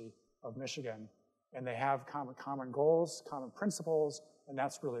University of Michigan, and they have common goals, common principles, and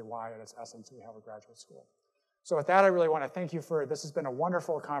that's really why, at its essence, we have a graduate school. So with that, I really want to thank you for, this has been a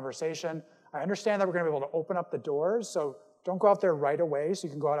wonderful conversation. I understand that we're going to be able to open up the doors, so don't go out there right away, so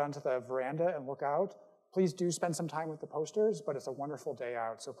you can go out onto the veranda and look out. Please do spend some time with the posters, but it's a wonderful day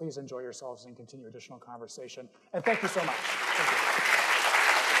out, so please enjoy yourselves and continue additional conversation. And thank you so much. Thank you.